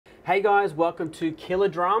Hey guys, welcome to Killer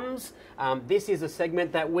Drums. This is a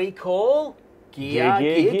segment that we call Gear.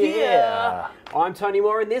 I'm Tony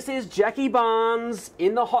Moore and this is Jackie Barnes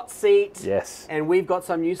in the hot seat. Yes. And we've got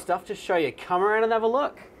some new stuff to show you. Come around and have a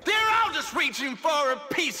look. They're all just reaching for a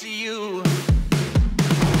piece of you.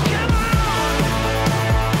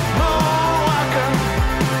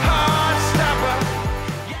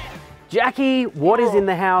 Jackie, what is in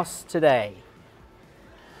the house today?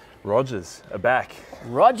 Rogers are back.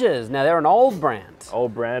 Rogers. Now they're an old brand.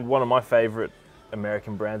 Old brand, one of my favorite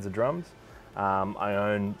American brands of drums. I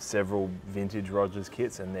own several vintage Rogers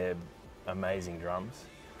kits and they're amazing drums.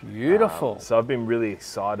 Beautiful. So I've been really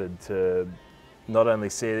excited to not only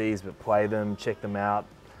see these, but play them, check them out,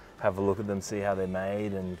 have a look at them, see how they're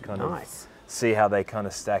made and kind of see how they kind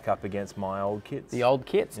of stack up against my old kits. The old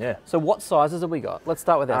kits? Yeah. So what sizes have we got? Let's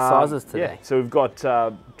start with our sizes today. Yeah, so we've got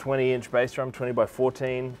 20-inch bass drum, 20 by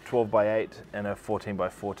 14, 12 by 8, and a 14 by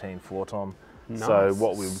 14 floor tom. Nice. So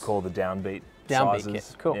what we would call the downbeat sizes.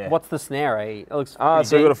 Kit. Cool. Yeah. What's the snare? It looks So we've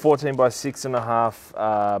deep. got a 14 by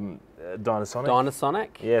 6.5 Dynasonic. Dynasonic?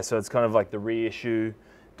 Yeah, so it's kind of like the reissue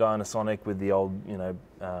Dynasonic with the old,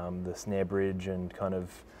 the snare bridge and kind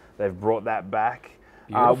of, they've brought that back.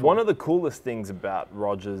 One of the coolest things about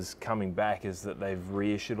Rogers coming back is that they've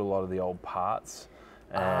reissued a lot of the old parts.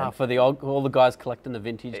 For all the guys collecting the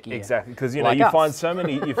vintage gear. Exactly, because Like you us. find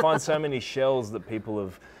so many shells that people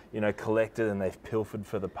have collected and they've pilfered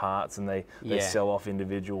for the parts and they sell off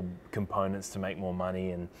individual components to make more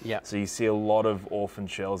money, and so you see a lot of orphan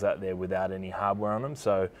shells out there without any hardware on them.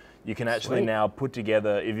 So you can actually now put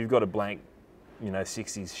together, if you've got a blank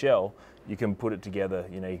 60s shell, you can put it together.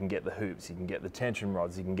 You can get the hoops, you can get the tension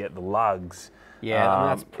rods, you can get the lugs.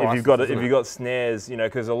 Yeah, that's if you've got snares,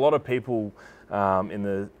 because a lot of people in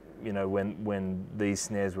the when these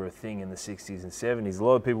snares were a thing in the 60s and 70s, a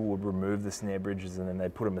lot of people would remove the snare bridges and then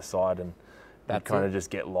they'd put them aside and they'd kind of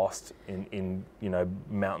just get lost in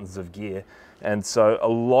mountains of gear. And so a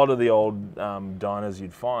lot of the old Dynas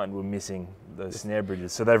you'd find were missing those snare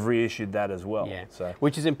bridges. So they've reissued that as well. Yeah. So.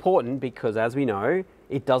 Which is important because, as we know,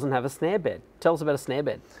 it doesn't have a snare bed. Tell us about a snare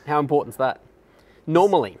bed. How important is that?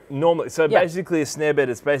 Normally, so basically a snare bed,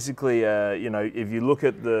 it's basically, if you look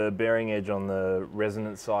at the bearing edge on the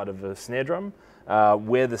resonance side of a snare drum,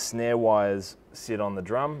 where the snare wires sit on the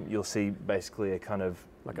drum, you'll see basically a kind of...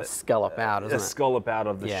 like a scallop out, isn't it? A scallop out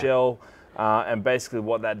of the shell. And basically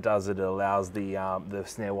what that does, it allows the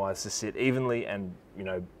snare wires to sit evenly and,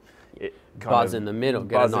 buzz in the middle,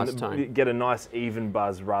 get a nice tone. Get a nice even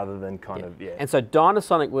buzz rather than kind of. And so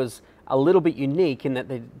Dynasonic was a little bit unique in that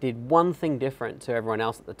they did one thing different to everyone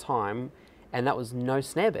else at the time, and that was no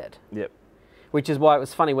snare bed. Yep. Which is why it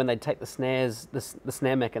was funny when they'd take the snares, the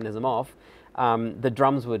snare mechanism off, the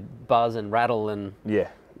drums would buzz and rattle and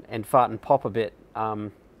fart and pop a bit,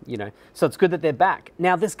 So it's good that they're back.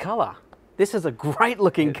 Now this color. This is a great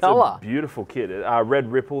looking color. It's a beautiful kit.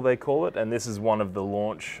 Red Ripple they call it, and this is one of the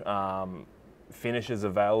launch finishes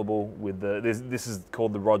available with this is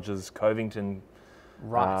called the Rogers Covington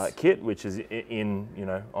kit, which is in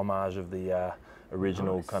homage of the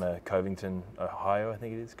original kind of Covington, Ohio, I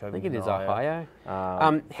think it is. Covington, I think it is Ohio.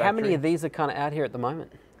 How many of these are kind of out here at the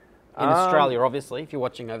moment? In Australia, obviously, if you're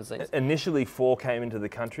watching overseas. Initially 4 came into the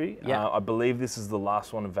country. I believe this is the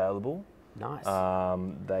last one available. Nice.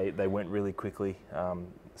 They went really quickly,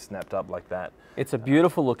 snapped up like that. It's a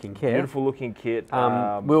beautiful looking kit. Beautiful looking kit.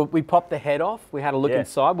 We popped the head off. We had a look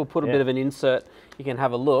inside. We'll put a bit of an insert. You can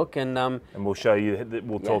have a look and we'll show you.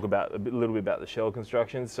 We'll talk about a little bit about the shell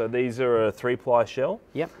construction. So these are a 3-ply shell.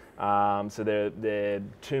 Yep. So they're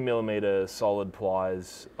 2mm solid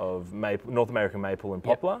plies of North American maple and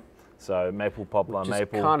poplar. So maple, poplar,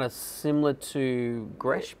 maple. Kind of similar to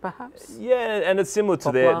Gresh, perhaps? Yeah, and it's similar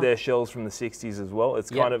to their shells from the 60s as well. It's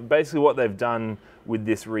kind of basically what they've done with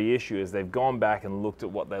this reissue is they've gone back and looked at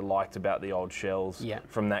what they liked about the old shells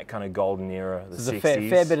from that kind of golden era, the 60s. There's a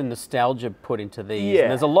fair bit of nostalgia put into these. And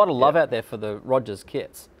there's a lot of love out there for the Rogers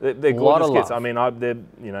kits. They're gorgeous kits. I mean,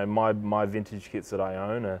 they're my vintage kits that I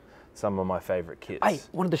own are some of my favorite kits. Hey,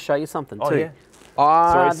 wanted to show you something too. Oh yeah.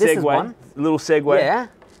 Sorry, this segue. Is one. Little segue. Yeah.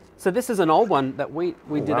 So this is an old one that we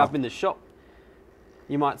did up in the shop.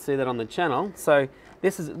 You might see that on the channel. So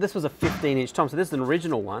this was a 15-inch tom. So this is an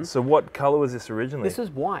original one. So what color was this originally? This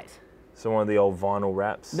is white. So one of the old vinyl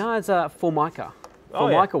wraps. No, it's a Formica.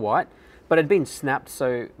 Formica white, but it had been snapped.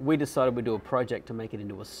 So we decided we'd do a project to make it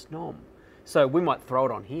into a snom. So we might throw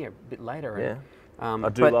it on here a bit later. Yeah. And, I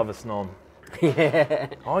do love a snom. Yeah.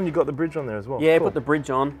 Oh, and you got the bridge on there as well. Yeah, cool. Put the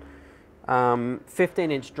bridge on.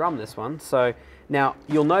 15-inch drum, this one. So now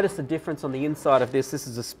you'll notice the difference on the inside of this. This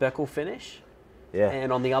is a speckle finish.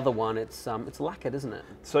 And on the other one, it's lacquered, isn't it?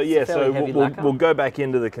 So yeah, so we'll go back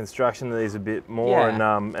into the construction of these a bit more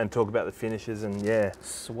and talk about the finishes and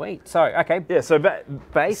Sweet. So okay. Yeah. So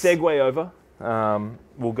base. Segue over.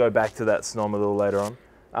 We'll go back to that snom a little later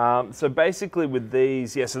on. So basically with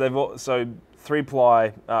these, so they've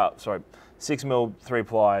 3-ply, 6mm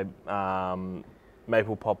 3-ply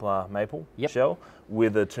maple poplar maple shell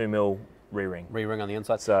with a 2mm re-ring. Re-ring on the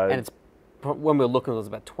inside. So and it's when we were looking, it was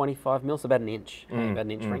about 25 mil, so about an inch, about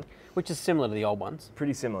an inch ring, which is similar to the old ones.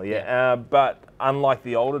 Pretty similar, yeah. But unlike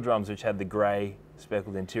the older drums, which had the grey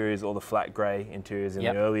speckled interiors or the flat grey interiors in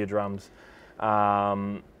the earlier drums,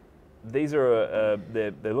 these are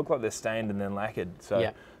they look like they're stained and then lacquered.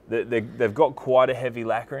 So they've got quite a heavy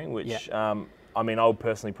lacquering, which I mean, I would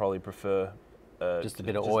personally probably prefer. Just a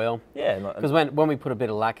bit of oil. Yeah. Because when we put a bit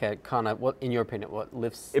of lacquer, kind of, what in your opinion, what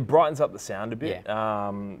lifts? It brightens up the sound a bit.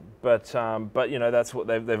 Yeah. But you know, that's what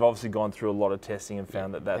they've obviously gone through a lot of testing and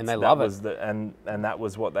found that that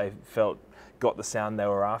was what they felt got the sound they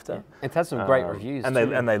were after. Yeah. It's had some great reviews and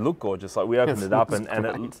they look gorgeous. Like we opened it up and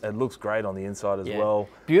it looks great on the inside as well.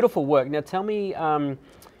 Beautiful work. Now tell me,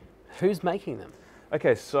 who's making them?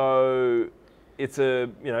 Okay, so it's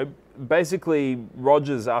basically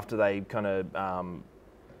Rogers, after they kind of,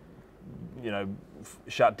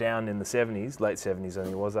 shut down in the 70s, late 70s I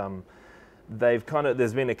think it was,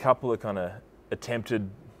 there's been a couple of kind of attempted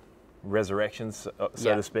resurrections,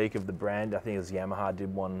 so to speak, of the brand. I think it was Yamaha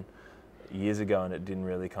did one years ago and it didn't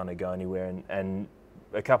really kind of go anywhere. And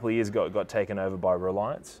a couple of years ago it got taken over by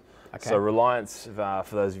Reliance. Okay. So Reliance, for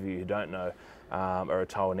those of you who don't know, are a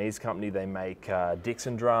Taiwanese company. They make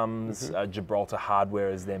Dixon drums, Gibraltar Hardware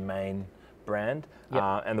is their main brand,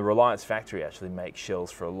 and the Reliance factory actually makes shells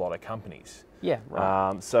for a lot of companies. Yeah,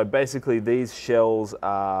 right. So basically these shells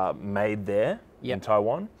are made there in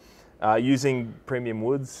Taiwan, using premium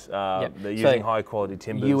woods. They're using high quality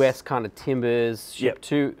timbers. US kind of timbers, shipped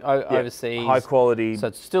to overseas. High quality. So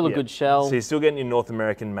it's still a good shell. So you're still getting your North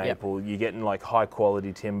American maple, you're getting like high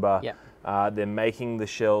quality timber. They're making the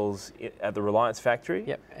shells at the Reliance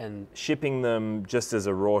factory and shipping them just as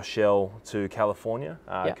a raw shell to California,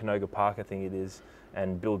 Canoga Park I think it is,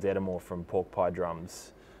 and Bill Dedamore from Pork Pie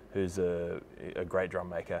Drums, who's a great drum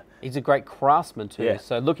maker. He's a great craftsman too. Yeah.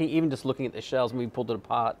 So even just looking at the shells, when we pulled it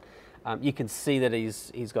apart, you can see that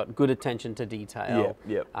he's got good attention to detail.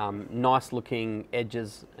 Nice looking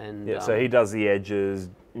edges and so he does the edges,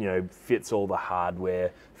 fits all the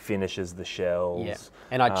hardware, finishes the shells.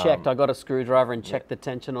 And I checked. I got a screwdriver and checked the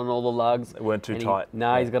tension on all the lugs. They weren't too tight.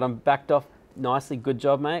 No, he's got them backed off nicely. Good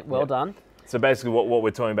job, mate. Well done. So basically, what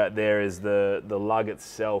we're talking about there is the lug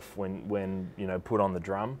itself. When put on the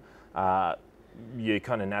drum, your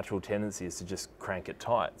kind of natural tendency is to just crank it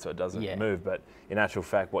tight so it doesn't move. But in actual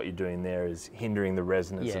fact, what you're doing there is hindering the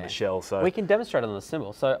resonance of the shell. So we can demonstrate it on the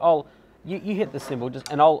cymbal. So you hit the cymbal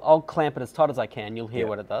and I'll clamp it as tight as I can. You'll hear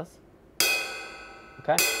what it does.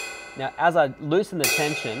 Okay. Now, as I loosen the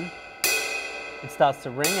tension, it starts to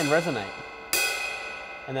ring and resonate.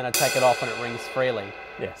 And then I take it off and it rings freely.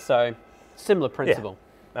 Yeah. So, similar principle.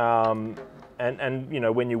 Yeah.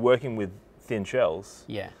 And when you're working with thin shells,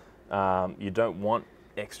 you don't want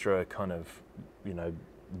extra kind of,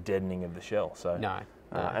 deadening of the shell. So no.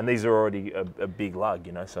 And these are already a big lug,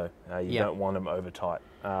 so you don't want them over tight.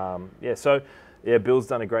 Bill's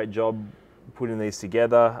done a great job putting these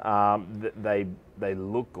together. They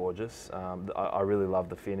look gorgeous. I really love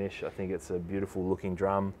the finish. I think it's a beautiful looking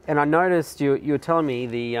drum. And I noticed you were telling me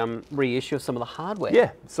the reissue of some of the hardware.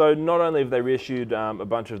 Yeah, so not only have they reissued a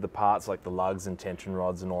bunch of the parts like the lugs and tension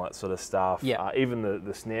rods and all that sort of stuff, even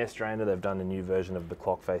the snare strainer, they've done a new version of the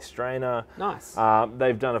clock face strainer. Nice.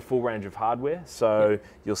 They've done a full range of hardware. So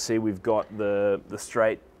you'll see we've got the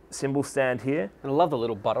straight cymbal stand here. And I love the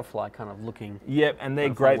little butterfly kind of looking. Yep, and they're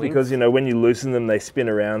great because when you loosen them, they spin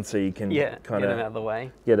around so you can kind of get out of the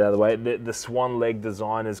way. Get out of the way. The swan leg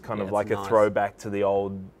design is kind of like a throwback to the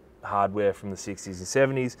old hardware from the 60s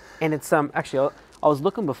and 70s. And it's actually I was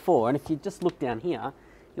looking before, and if you just look down here,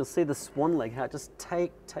 you'll see the swan leg how it just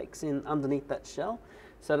takes in underneath that shell,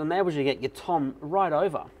 so it enables you to get your tom right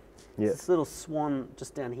over. Yeah. This little swan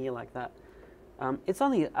just down here like that. It's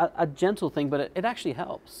only a gentle thing, but it actually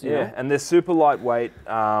helps. You know? And they're super lightweight.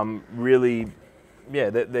 Really,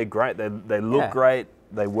 they're great. They look great.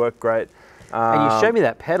 They work great. And you showed me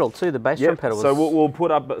that pedal too, the bass drum pedal. So we'll put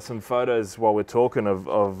up some photos while we're talking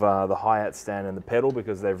of the hi-hat stand and the pedal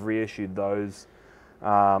because they've reissued those,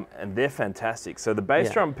 and they're fantastic. So the bass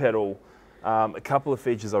drum pedal, a couple of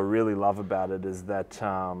features I really love about it is that...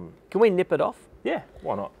 Can we nip it off? Yeah,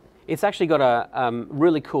 why not? It's actually got a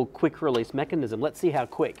really cool quick release mechanism. Let's see how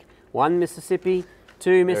quick. 1 Mississippi,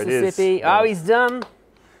 To Mississippi. Oh, he's done.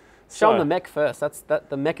 Show them the mech first.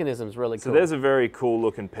 The mechanism's really cool. So there's a very cool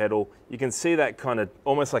looking pedal. You can see that kind of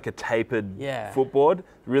almost like a tapered footboard.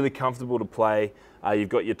 Really comfortable to play. You've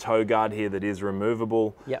got your toe guard here that is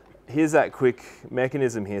removable. Yep. Here's that quick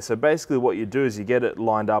mechanism here. So basically what you do is you get it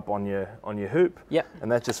lined up on your hoop. Yep.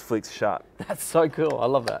 And that just flicks shut. That's so cool. I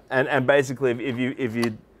love that. And basically if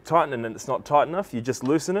you tighten it and it's not tight enough, you just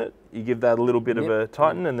loosen it. You give that a little bit of a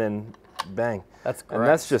tighten and then bang. That's great. And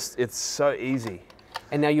that's just, it's so easy.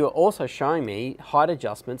 And now you were also showing me height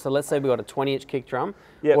adjustment. So let's say we got a 20-inch kick drum,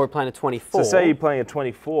 or we're playing a 24. So say you're playing a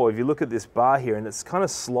 24, if you look at this bar here, and it's kind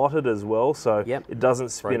of slotted as well, so it doesn't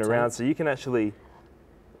spin around. So you can actually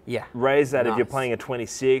raise that if you're playing a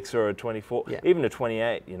 26 or a 24, even a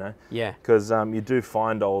 28, you know. Yeah. Because you do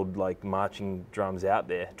find old like marching drums out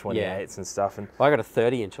there, 28s and stuff. And well, I got a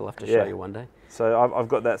 30-inch. I'll have to show you one day. So I've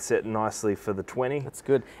got that set nicely for the 20. That's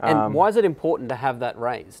good. And why is it important to have that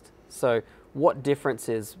raised? So what difference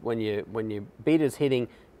is when your beater's hitting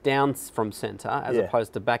down from center as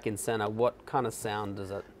opposed to back in center? What kind of sound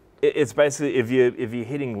does it? It's basically if you're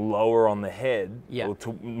hitting lower on the head or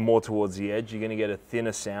more towards the edge, you're going to get a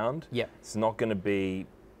thinner sound. Yeah. It's not going to be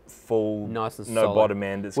full, nice and no solid. bottom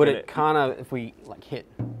end. It's Would it kind of, if we like hit?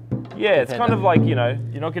 Yeah, it's kind of like, you know,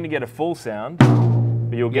 you're not going to get a full sound,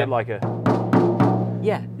 but you'll get like a.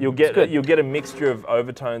 Yeah. You'll get a mixture of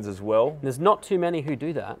overtones as well. There's not too many who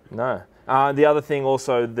do that. No. The other thing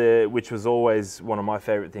also, which was always one of my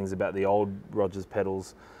favourite things about the old Rogers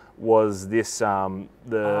pedals, was this the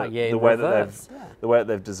way that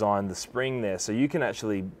they've designed the spring there. So you can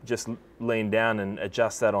actually just lean down and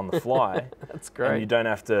adjust that on the fly. That's great. And you don't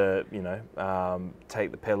have to, you know, take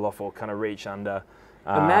the pedal off or kind of reach under.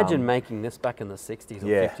 Imagine making this back in the 60s or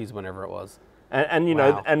 50s, whenever it was. And you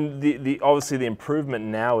know, and the obviously the improvement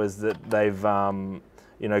now is that they've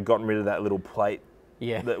you know, gotten rid of that little plate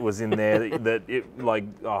that was in there. that it like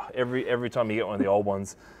every time you get one of the old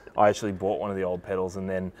ones, I actually bought one of the old pedals, and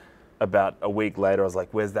then about a week later I was like,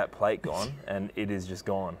 "Where's that plate gone?" And it is just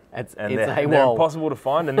gone. They're impossible to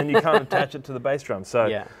find, and then you can't attach it to the bass drum.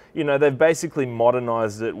 So you know, they've basically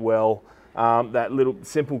modernized it well. That little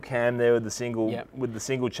simple cam there with the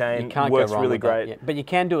single chain works really great. But you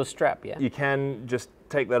can do a strap, You can just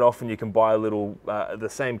take that off and you can buy a little, the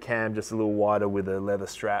same cam, just a little wider with a leather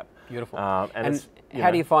strap. Beautiful. And how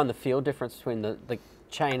do you find the feel difference between the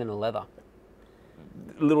chain and the leather?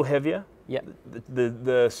 A little heavier. Yeah.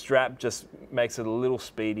 The strap just makes it a little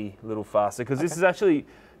speedy, a little faster, because this is actually,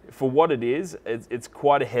 for what it is, it's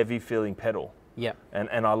quite a heavy feeling pedal. Yeah.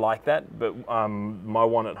 And I like that, but my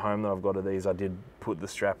one at home that I've got of these, I did put the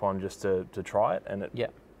strap on just to try it, and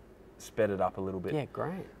it sped it up a little bit. Yeah,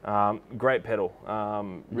 great. Great pedal,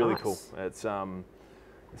 really cool.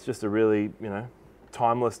 It's just a really, you know,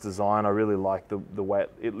 timeless design. I really like the way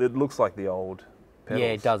it looks like the old pedals.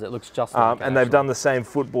 Yeah, it does. It looks just like it. And they've done the same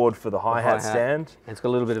footboard for the hi-hat stand. And it's got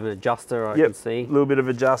a little bit of an adjuster, I can see. A little bit of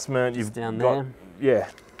adjustment. You've down there. Yeah.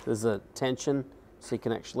 There's a tension, so you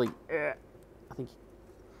can actually, I think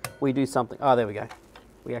we do something. Oh, there we go.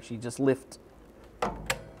 We actually just lift.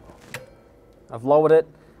 I've lowered it.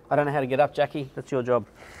 I don't know how to get up, Jackie. That's your job.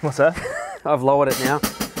 What's that? I've lowered it now.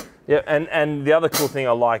 Yeah, and the other cool thing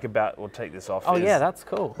I like about, we'll take this off. Oh yeah, that's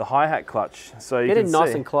cool. The hi-hat clutch. So you get can in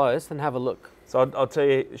nice and close and have a look. So I'll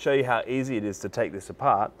show you how easy it is to take this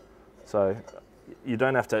apart. So you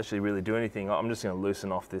don't have to actually really do anything. I'm just going to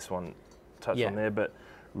loosen off this one, touch on there. But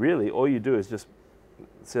really, all you do is just,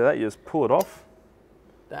 see that? You just pull it off.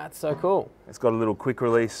 That's so cool. It's got a little quick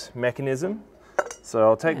release mechanism. So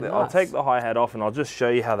I'll take the hi-hat off and I'll just show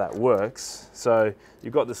you how that works. So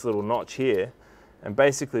you've got this little notch here, and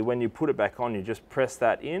basically when you put it back on, you just press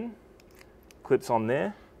that in, clips on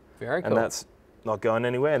there. Very cool. And that's not going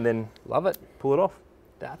anywhere, and then love it. Pull it off.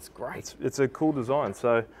 That's great. It's a cool design.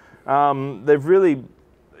 So they've really,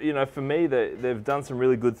 you know, for me, they've done some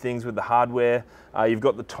really good things with the hardware. You've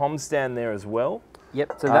got the tom stand there as well.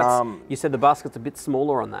 Yep. So that's, you said the basket's a bit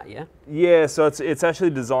smaller on that, yeah? Yeah. So it's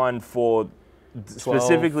actually designed for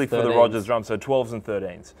specifically 12, for the Rogers drum, so 12s and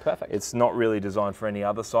 13s. Perfect. It's not really designed for any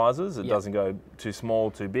other sizes. It doesn't go too small,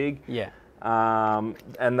 too big. Yeah.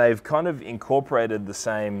 And they've kind of incorporated the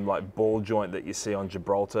same like ball joint that you see on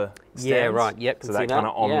Gibraltar stands. Yeah, right. Yep. So that kind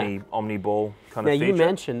of omni ball kind of feature. Now you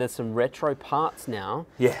mentioned there's some retro parts now.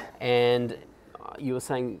 Yeah. And you were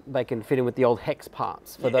saying they can fit in with the old hex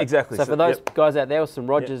parts. For exactly. So for those guys out there with some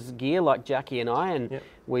Rogers gear like Jackie and I, and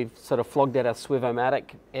we've sort of flogged out our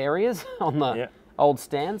Swivomatic areas on the old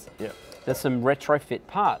stands. Yeah. There's some retrofit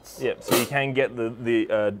parts. Yeah. So you can get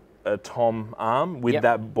a tom arm with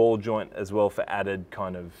that ball joint as well for added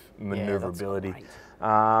kind of maneuverability.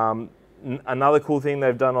 Another cool thing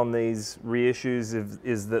they've done on these reissues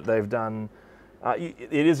is that they've done,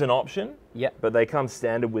 it is an option, but they come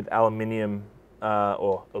standard with aluminium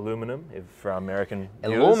or aluminum, if for our American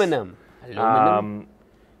viewers.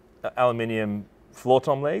 Aluminium floor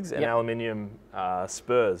tom legs and aluminium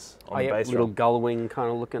spurs on the base little drum. gull wing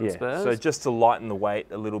kind of looking spurs. So just to lighten the weight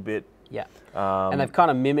a little bit. Yeah. And they've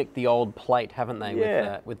kind of mimicked the old plate, haven't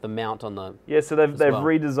they, with the mount on the... Yeah, so they've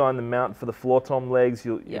redesigned the mount for the floor tom legs.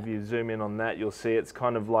 If you zoom in on that, you'll see it's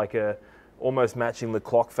kind of like almost matching the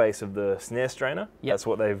clock face of the snare strainer. That's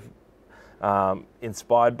what they've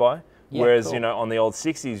inspired by. Whereas, you know, on the old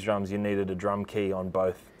 60s drums, you needed a drum key on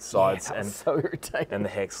both sides and so irritating. And the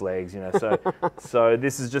hex legs, you know. So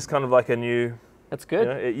this is just kind of like a new... That's good. You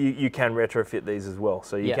know, you can retrofit these as well.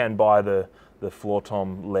 So you can buy the floor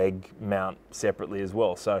tom leg mount separately as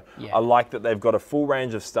well. So I like that they've got a full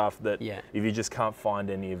range of stuff that if you just can't find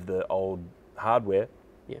any of the old hardware,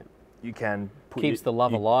 you can put... Keeps the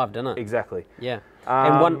love alive, doesn't it? Exactly. Yeah.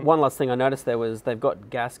 And one last thing I noticed there was they've got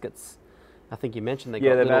gaskets. I think you mentioned they've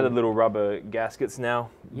added little rubber gaskets now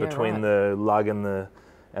between the lug and the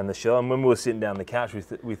shell. And when we were sitting down the couch,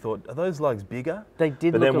 we thought, are those lugs bigger? They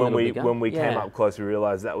did. But look then when we came up close, we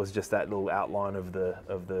realised that was just that little outline of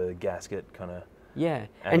the gasket kind of. Yeah,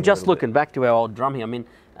 and just looking back to our old drum here, I mean,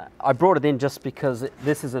 I brought it in just because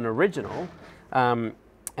this is an original, and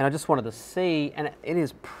I just wanted to see, and it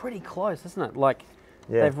is pretty close, isn't it? Like,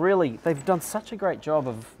 they've done such a great job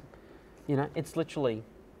of, you know, it's literally.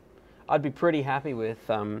 I'd be pretty happy with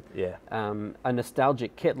a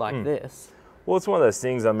nostalgic kit like this. Well, it's one of those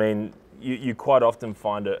things, I mean, you quite often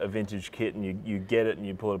find a vintage kit and you get it and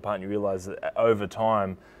you pull it apart and you realise that over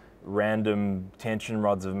time, random tension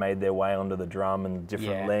rods have made their way onto the drum and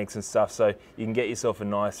different lengths and stuff. So you can get yourself a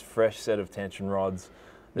nice, fresh set of tension rods.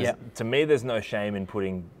 To me, there's no shame in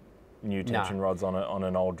putting new tension rods on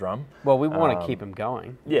an old drum. Well, we want to keep them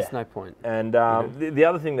going. There's no point. And the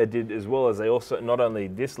other thing they did as well is they also, not only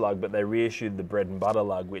this lug, but they reissued the bread and butter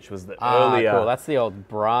lug, which was the earlier... Cool. That's the old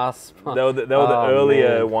brass... They were the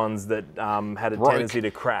earlier ones that had a tendency to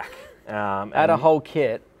crack. Had a whole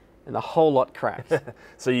kit and the whole lot cracked.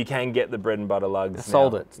 So you can get the bread and butter lugs now.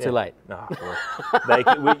 Sold it. It's too late. Oh,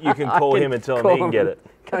 well, you can call him and tell him he can get it.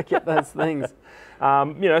 Go get those things.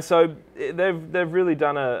 You know, so they've really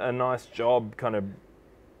done a nice job kind of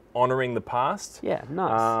honouring the past. Yeah,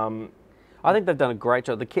 nice. I think they've done a great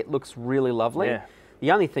job. The kit looks really lovely. Yeah.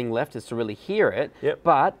 The only thing left is to really hear it. Yep.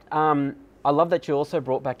 But I love that you also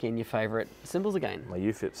brought back in your favourite cymbals again. My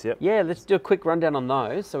UFIPs, yep. Yeah, let's do a quick rundown on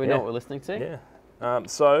those so we know what we're listening to. Yeah.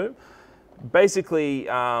 So basically,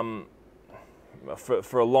 for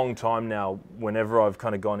a long time now, whenever I've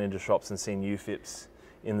kind of gone into shops and seen UFIPs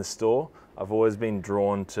in the store, I've always been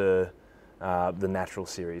drawn to the natural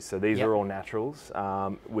series. So these are all naturals,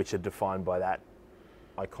 which are defined by that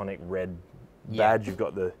iconic red badge. You've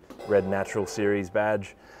got the red natural series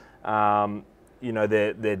badge. You know,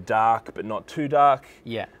 they're dark, but not too dark.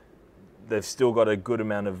 Yeah. They've still got a good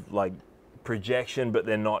amount of like projection, but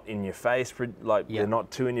they're not in your face. They're not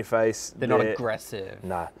too in your face. They're not aggressive.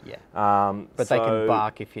 Nah. Yeah. But they can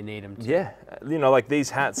bark if you need them to. Yeah. You know, like these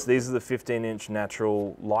hats, these are the 15-inch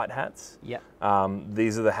natural light hats. Yeah.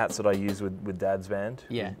 These are the hats that I use with Dad's band.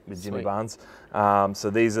 Yeah. With Jimmy Barnes. So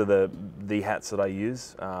these are the hats that I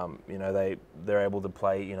use. You know, they're able to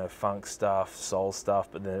play, you know, funk stuff, soul stuff,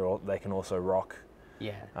 but they can also rock.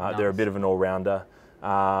 Yeah. They're a bit of an all-rounder.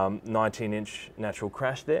 19-inch natural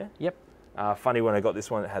crash there. Yep. Funny, when I got this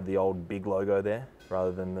one, it had the old big logo there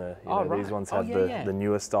rather than these ones have the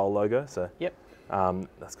newer style logo. So yep.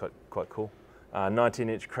 That's quite cool.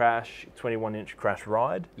 19-inch crash, 21-inch crash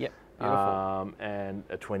ride. Yep. Beautiful. And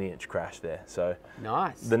a 20-inch crash there. So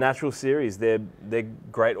nice. The natural series, they're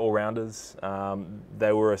great all-rounders.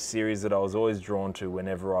 They were a series that I was always drawn to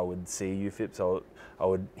whenever I would see UFIPs. I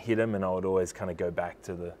would hit them and I would always kind of go back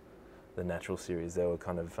to the natural series. They were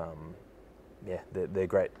kind of they're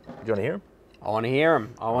great. Do you want to hear them? I want to hear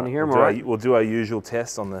them. I want to hear them. All right. We'll do our usual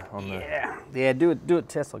test on the. Yeah. Do a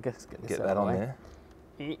test. I'll get that on there.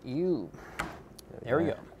 There we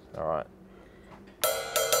go. All right.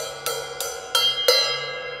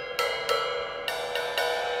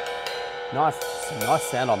 Nice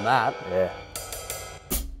sound on that. Yeah.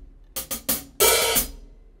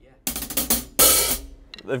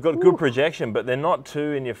 They've got good projection, but they're not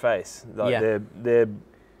too in your face. Like they're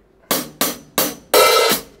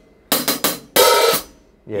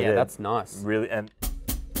Yeah, that's nice. Really, and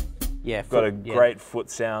got a great foot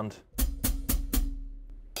sound.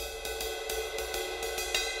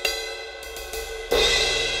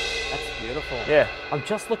 That's beautiful. Yeah. I'm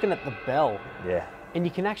just looking at the bell. Yeah. And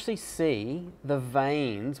you can actually see the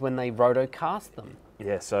veins when they rotocast them.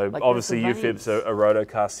 Yeah, so like obviously UFIPs are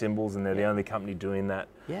rotocast cymbals, and they're the only company doing that.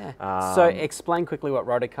 Yeah. So explain quickly what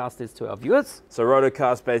rotocast is to our viewers. So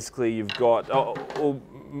rotocast, basically you've got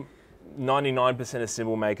 99% of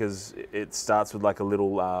cymbal makers, it starts with like a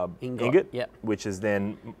little ingot, which is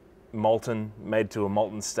then molten, made to a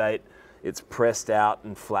molten state. It's pressed out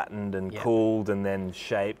and flattened and cooled and then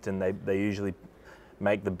shaped, and they usually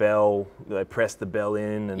make the bell, they press the bell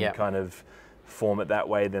in and kind of form it that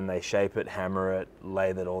way, then they shape it, hammer it,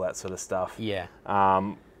 lathe it, all that sort of stuff. Yeah.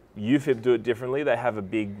 UFIP do it differently. They have a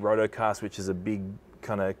big rotocast, which is a big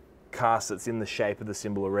kind of cast that's in the shape of the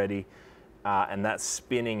cymbal already, and that's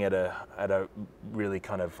spinning at a really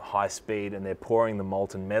kind of high speed, and they're pouring the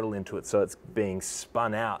molten metal into it, so it's being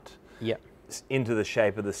spun out into the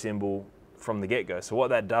shape of the cymbal from the get-go. So what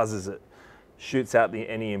that does is it shoots out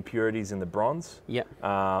any impurities in the bronze,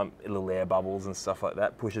 little air bubbles and stuff like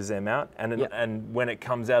that, pushes them out, and when it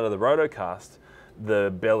comes out of the rotocast,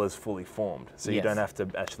 the bell is fully formed, so you don't have to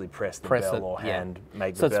actually press the bell or hand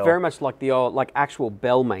make the bell. So it's very much like the old, like actual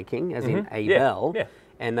bell making, as in a bell,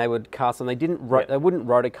 and they would cast them. They wouldn't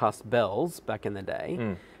rotocast bells back in the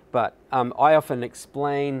day, but I often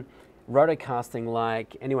explain rotocasting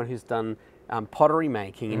like anyone who's done pottery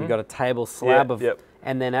making, and you've got a table slab of,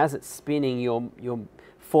 and then as it's spinning, you're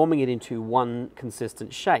forming it into one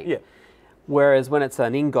consistent shape. Whereas when it's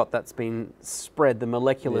an ingot that's been spread, the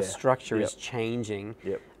molecular structure is changing,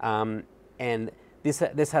 and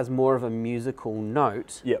this has more of a musical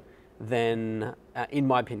note than, in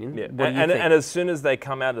my opinion. What do you think? And as soon as they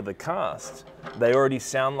come out of the cast, they already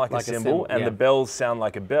sound like a cymbal, and the bells sound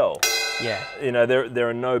like a bell. Yeah, you know, there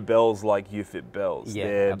are no bells like UFIP bells. Yeah,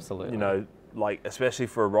 they're, absolutely. You know, like especially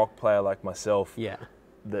for a rock player like myself.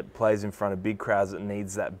 That plays in front of big crowds, that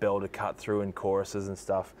needs that bell to cut through in choruses and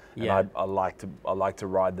stuff. And I like to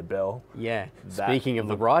ride the bell. Yeah. Speaking of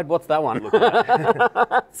the ride, what's that one?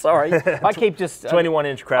 Sorry, I keep just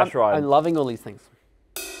 21-inch crash ride. I'm loving all these things.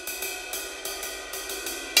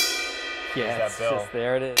 Yeah, it's just,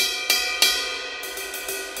 there it is.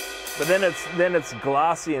 But then it's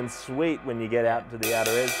glassy and sweet when you get out to the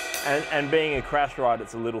outer edge. And being a crash ride,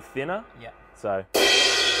 it's a little thinner. So,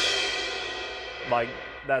 like,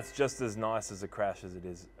 that's just as nice as a crash as it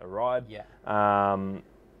is a ride. Yeah,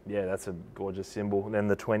 that's a gorgeous cymbal. And then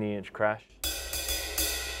the 20-inch crash.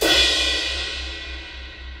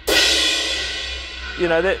 You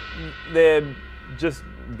know, they're just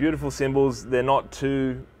beautiful cymbals. They're not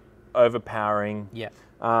too overpowering.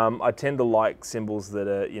 I tend to like cymbals that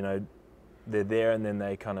are, you know, they're there and then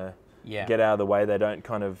they kind of get out of the way. They don't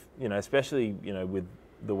kind of, you know, especially, you know, with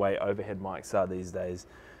the way overhead mics are these days.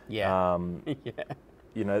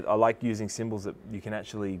 You know, I like using cymbals that you can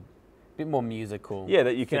actually... A bit more musical. Yeah,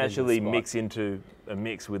 that you can actually mix into a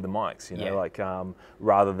mix with the mics, you know, like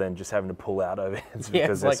rather than just having to pull out overheads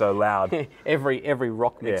because they're so loud. every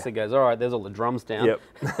rock mixer goes, all right, there's all the drums down.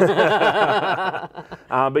 But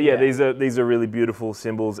yeah, these are really beautiful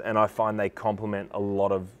cymbals, and I find they complement a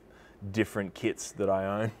lot of different kits that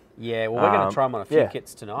I own. Yeah, well, we're going to try them on a few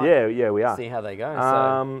kits tonight. Yeah, we are. See how they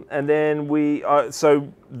go. And then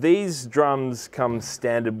so these drums come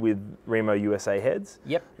standard with Remo USA heads.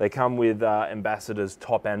 They come with Ambassador's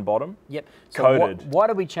top and bottom. So coated. Why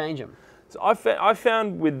do we change them? So I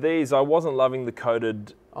found with these, I wasn't loving the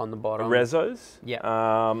coated on the bottom Rezzos.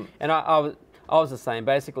 And I was the same.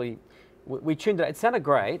 Basically, we tuned it. It sounded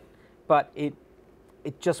great, but it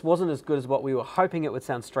just wasn't as good as what we were hoping it would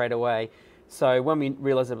sound straight away. So when we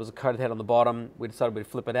realised it was a coated head on the bottom, we decided we'd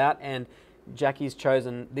flip it out, and Jackie's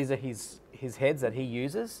chosen, these are his heads that he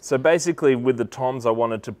uses. So basically with the toms, I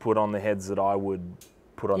wanted to put on the heads that I would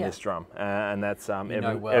put on this drum, and that's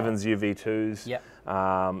Evans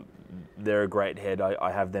UV2s. They're a great head.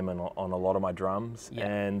 I have them on a lot of my drums,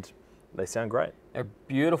 and they sound great. A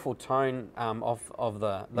beautiful tone of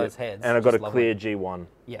those heads. And I've got a clear G1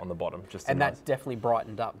 on the bottom. And that definitely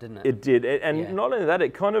brightened up, didn't it? It did. And not only that,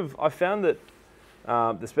 it kind of, I found that,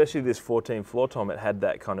 especially this 14 floor tom, it had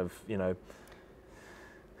that kind of, you know,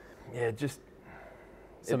 just...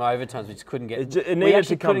 Some overtones we just couldn't get. It needed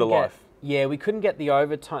to come to life. Yeah, we couldn't get the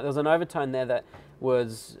overtone. There was an overtone there that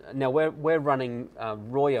was... Now, we're running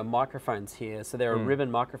Royer microphones here, so they're a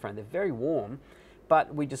ribbon microphone. They're very warm,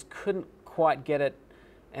 but we just couldn't quite get it,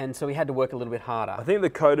 and so we had to work a little bit harder. I think the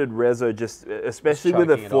coated Rezzo just, especially with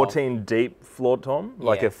a 14 deep floor tom,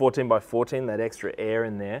 like a 14 by 14, that extra air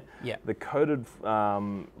in there. The coated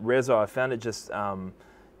Rezzo, I found it just,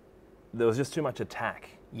 there was just too much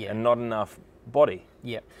attack and not enough body.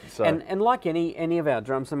 So. And like any of our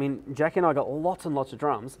drums, I mean, Jackie and I got lots and lots of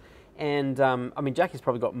drums, And I mean, Jackie's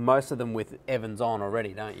probably got most of them with Evans on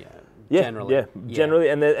already, don't you? Yeah, generally. Generally,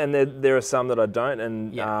 and there are some that I don't,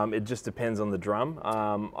 and it just depends on the drum.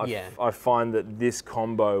 I find that this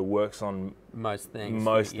combo works on most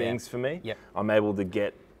things for me. Yep. I'm able to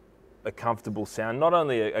get a comfortable sound, not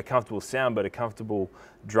only a comfortable sound, but a comfortable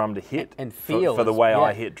drum to hit and feel for the way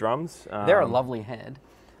I hit drums. They're a lovely head.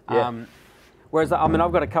 Whereas, I mean,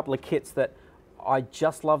 I've got a couple of kits that I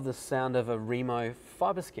just love the sound of a Remo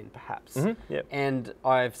fiber skin, perhaps. And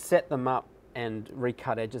I've set them up and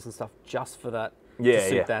recut edges and stuff just for that, to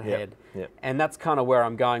suit that head. And that's kind of where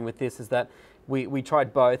I'm going with this, is that we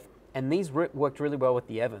tried both, and these worked really well with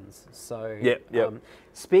the Evans. So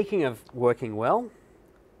speaking of working well,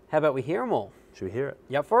 how about we hear them all? Should we hear it?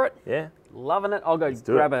 You up for it? Yeah. Loving it. I'll go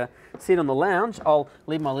grab a seat on the lounge. I'll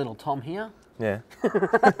leave my little Tom here. Yeah.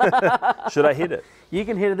 Should I hit it? You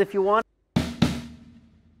can hit it if you want.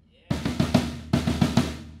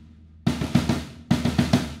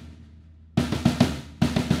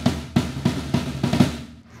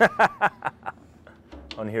 I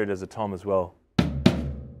want to hear it as a tom as well.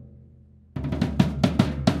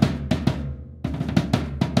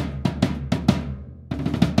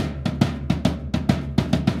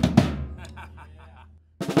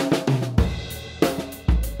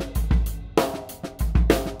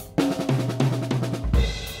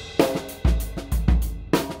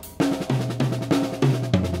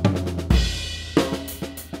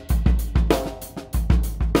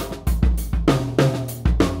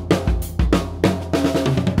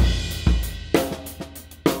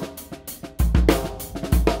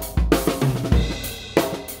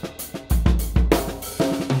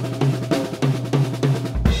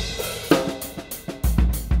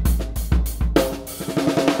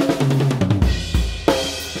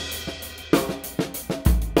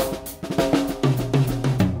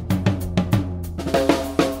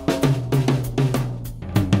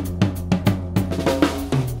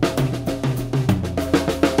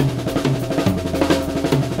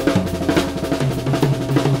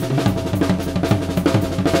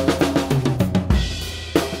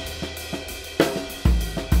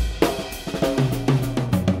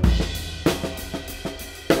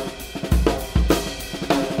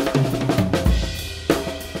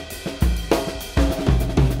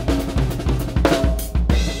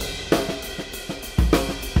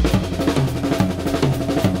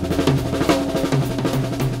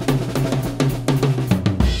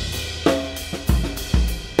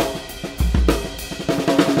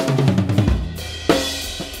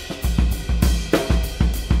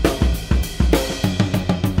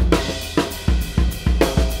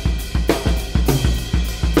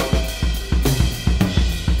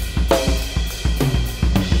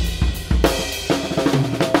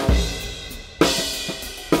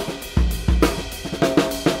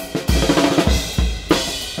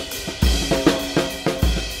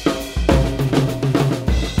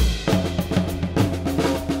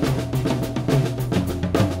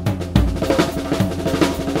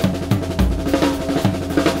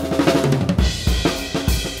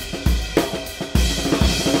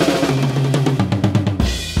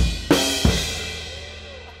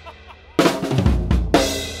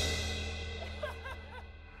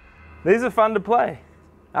 These are fun to play.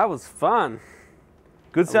 That was fun.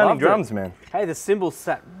 Good sounding drums, man. Hey, the cymbals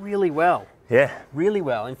sat really well. Yeah. Really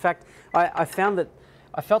well. In fact, I felt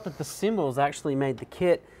that the cymbals actually made the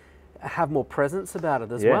kit have more presence about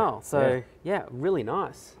it as well. So yeah, really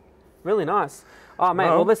nice. Really nice. Oh mate,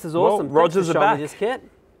 well this is awesome. Rogers are back. This kit.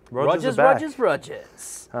 Rogers.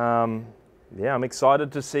 Yeah, I'm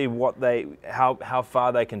excited to see what how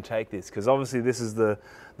far they can take this, because obviously this is the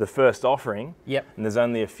first offering. Yep. And there's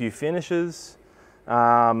only a few finishes,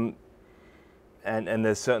 and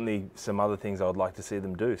there's certainly some other things I would like to see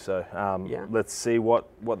them do. So let's see what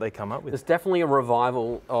they come up with. There's definitely a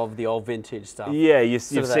revival of the old vintage stuff. Yeah, you've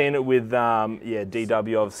seen it with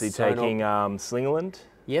DW obviously taking Slingerland.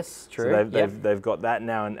 Yes, true. So they've got that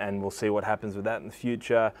now, and we'll see what happens with that in the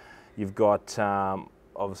future. You've got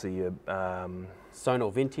obviously your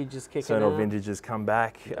Sonor Vintage is kicking Sonor out. Vintage has come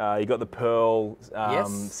back. You got the Pearl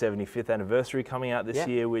 75th anniversary coming out this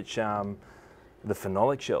year, which the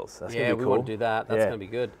phenolic shells. That's gonna be cool. We want to do that. That's going to be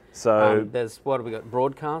good. So there's what have we got?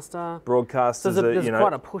 Broadcaster. Broadcasters. So there's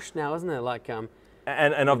quite a push now, isn't there? Like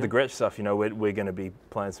and of the Gretsch stuff, we're going to be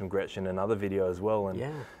playing some Gretsch in another video as well, and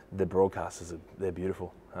the broadcasters they're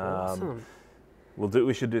beautiful. Awesome.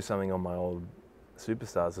 We should do something on my old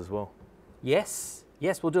Superstars as well. Yes,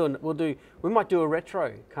 we might do a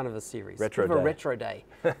retro kind of a series. Retro day.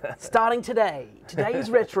 Starting today. Today is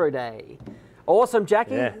retro day. Awesome,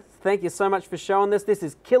 Jackie. Yeah. Thank you so much for showing this. This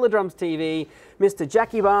is Killer Drums TV. Mr.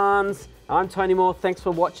 Jackie Barnes. I'm Tony Moore. Thanks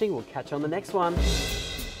for watching. We'll catch you on the next one.